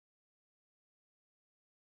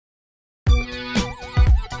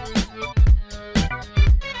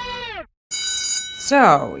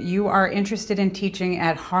So, you are interested in teaching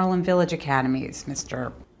at Harlem Village Academies,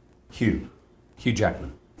 Mr. Hugh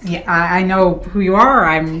Jackman. Yeah, I know who you are.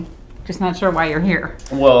 I'm just not sure why you're here.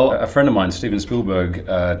 Well, a friend of mine, Steven Spielberg,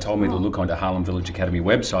 told me to look onto Harlem Village Academy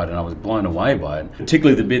website, and I was blown away by it.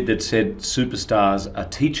 Particularly the bit that said superstars are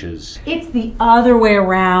teachers. It's the other way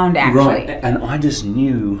around, actually. Right, and I just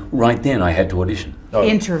knew right then I had to audition.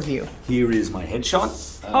 Interview. Here is my headshot.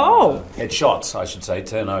 Headshots, I should say.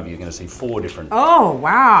 Turn over, you're going to see 4 different. Oh,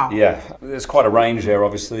 wow. Yeah, there's quite a range there,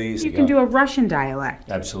 obviously. You can do a Russian dialect.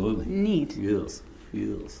 Absolutely. Neat. Yes.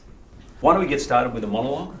 Why don't we get started with a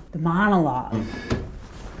monologue? The monologue.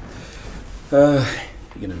 You're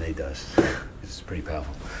going to need those. This is pretty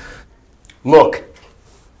powerful. Look,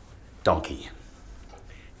 donkey,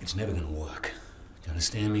 it's never going to work. Do you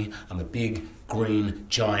understand me? I'm a big, green,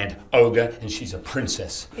 giant ogre, and she's a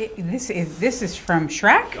princess. This is from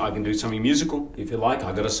Shrek? I can do something musical, if you like.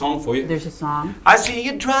 I got a song for you. There's a song. I see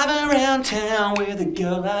you driving around town with a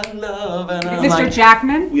girl I love, and I'm Mr.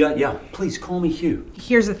 Jackman? Yeah, please call me Hugh.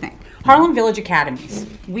 Here's the thing. Harlem Village Academies.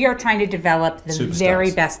 We are trying to develop the Superstars.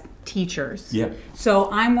 very best teachers. Yeah. So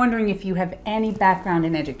I'm wondering if you have any background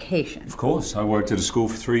in education. Of course, I worked at a school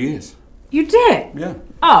for 3 years. You did? Yeah.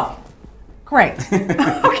 Oh, great.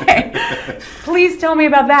 Okay. Please tell me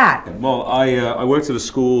about that. Well, I worked at a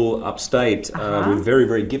school upstate with very,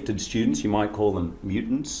 very gifted students. You might call them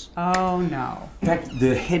mutants. Oh, no. In fact,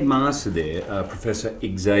 the headmaster there, Professor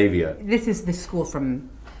Xavier. This is the school from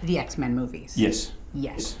the X-Men movies. Yes.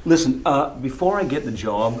 Yes. Listen, before I get the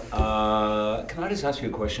job, can I just ask you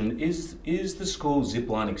a question? Is the school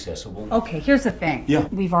zipline accessible? Okay, here's the thing. Yeah.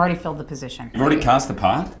 We've already filled the position. You've already cast the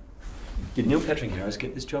part? Did Neil Patrick Harris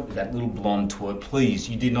get this job? That little blonde twerp, please,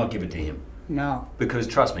 you did not give it to him. No. Because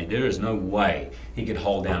trust me, there is no way he could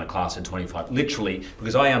hold down a class of 25. Literally,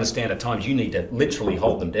 because I understand at times you need to literally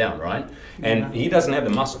hold them down, right? And he doesn't have the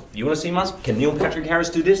muscle. You want to see muscle? Can Neil Patrick Harris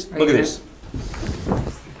do this? Look at this.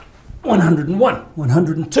 101,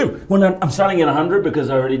 102. I'm starting at 100 because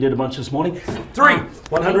I already did a bunch this morning. 3,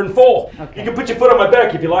 104. Okay. You can put your foot on my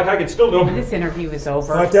back if you like. I can still do them. This interview is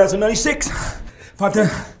over. 5,096.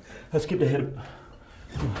 5,000. I skipped ahead.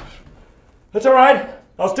 That's all right.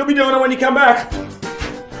 I'll still be doing it when you come back.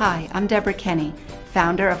 Hi, I'm Deborah Kenny,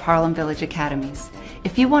 founder of Harlem Village Academies.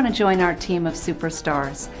 If you want to join our team of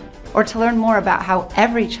superstars, or to learn more about how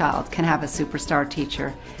every child can have a superstar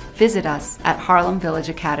teacher, visit us at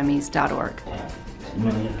harlemvillageacademies.org.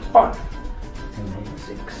 10,005.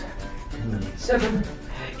 10,006. 10,007.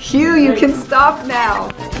 Hugh, you can stop now.